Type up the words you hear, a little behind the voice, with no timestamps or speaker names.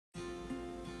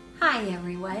Hi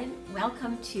everyone,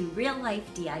 welcome to Real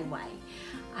Life DIY.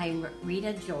 I'm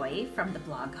Rita Joy from the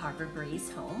blog Harbour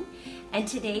Home, and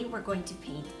today we're going to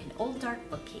paint an old dark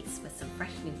bookcase with some fresh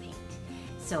new paint.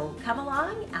 So come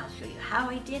along, I'll show you how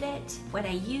I did it, what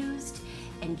I used,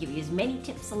 and give you as many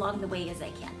tips along the way as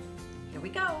I can. Here we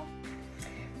go.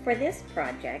 For this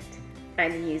project,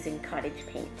 I'm using Cottage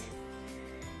Paint.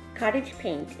 Cottage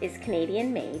Paint is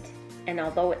Canadian made, and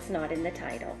although it's not in the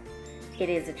title, it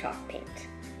is a chalk paint.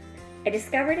 I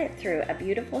discovered it through a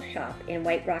beautiful shop in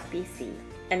White Rock, BC,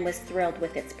 and was thrilled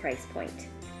with its price point.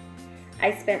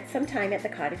 I spent some time at the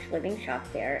cottage living shop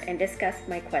there and discussed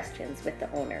my questions with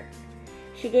the owner.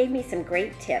 She gave me some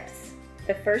great tips,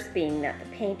 the first being that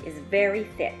the paint is very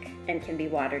thick and can be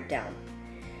watered down.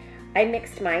 I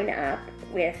mixed mine up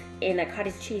in a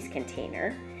cottage cheese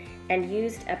container and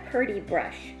used a purdy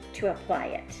brush to apply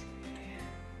it.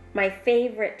 My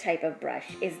favorite type of brush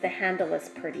is the handleless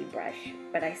purdy brush,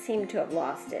 but I seem to have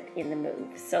lost it in the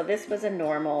move, so this was a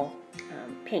normal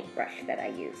paintbrush that I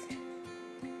used.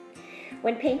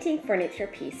 When painting furniture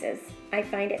pieces, I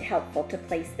find it helpful to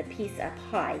place the piece up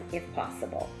high if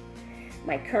possible.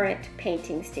 My current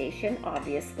painting station,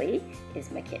 obviously,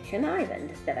 is my kitchen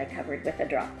island that I covered with a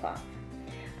drop cloth.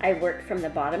 I worked from the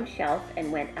bottom shelf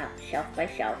and went up shelf by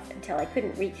shelf until I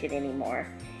couldn't reach it anymore,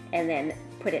 and then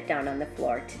put it down on the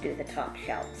floor to do the top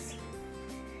shelves.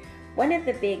 One of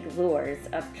the big lures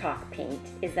of chalk paint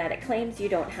is that it claims you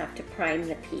don't have to prime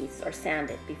the piece or sand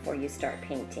it before you start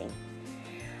painting.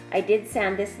 I did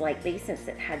sand this lightly since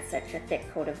it had such a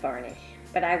thick coat of varnish,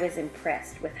 but I was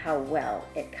impressed with how well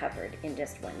it covered in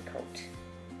just one coat.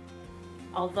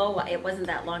 Although it wasn't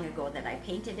that long ago that I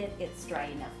painted it, it's dry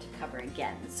enough to cover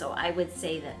again. So I would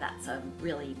say that that's a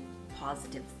really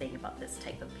positive thing about this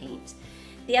type of paint.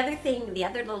 The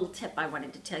other little tip I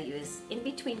wanted to tell you is in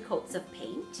between coats of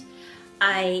paint,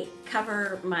 I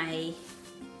cover my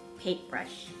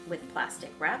paintbrush with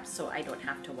plastic wrap so I don't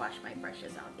have to wash my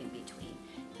brushes out in between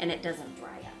and it doesn't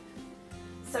dry up.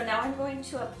 So now I'm going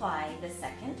to apply the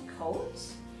second coat,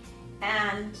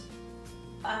 and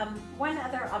one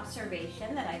other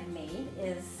observation that I've made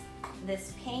is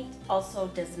this paint also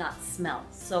does not smell.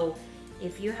 So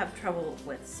if you have trouble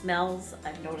with smells,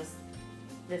 I've noticed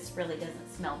this really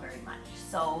doesn't smell very much.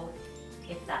 So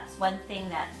if that's one thing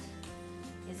that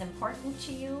is important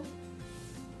to you,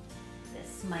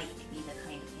 this might be the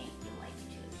kind of paint you like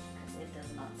too, because it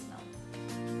does not smell.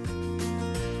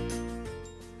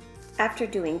 After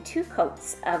doing 2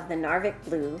 coats of the Narvik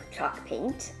Blue chalk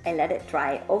paint, I let it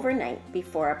dry overnight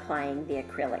before applying the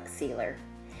acrylic sealer.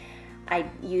 I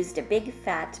used a big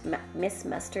fat Miss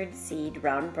Mustard Seed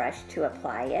round brush to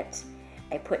apply it.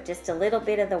 I put just a little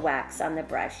bit of the wax on the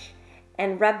brush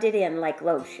and rubbed it in like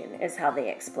lotion, is how they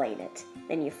explain it.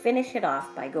 Then you finish it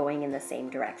off by going in the same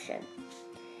direction.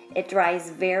 It dries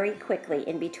very quickly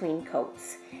in between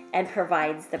coats and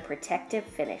provides the protective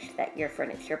finish that your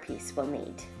furniture piece will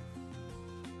need.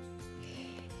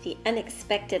 The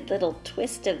unexpected little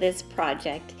twist of this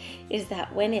project is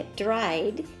that when it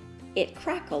dried, it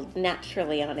crackled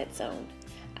naturally on its own.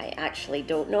 I actually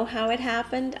don't know how it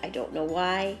happened, I don't know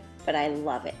why, but I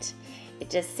love it.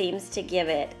 It just seems to give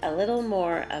it a little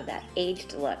more of that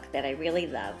aged look that I really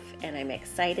love, and I'm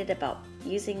excited about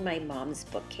using my mom's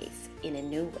bookcase in a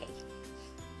new way.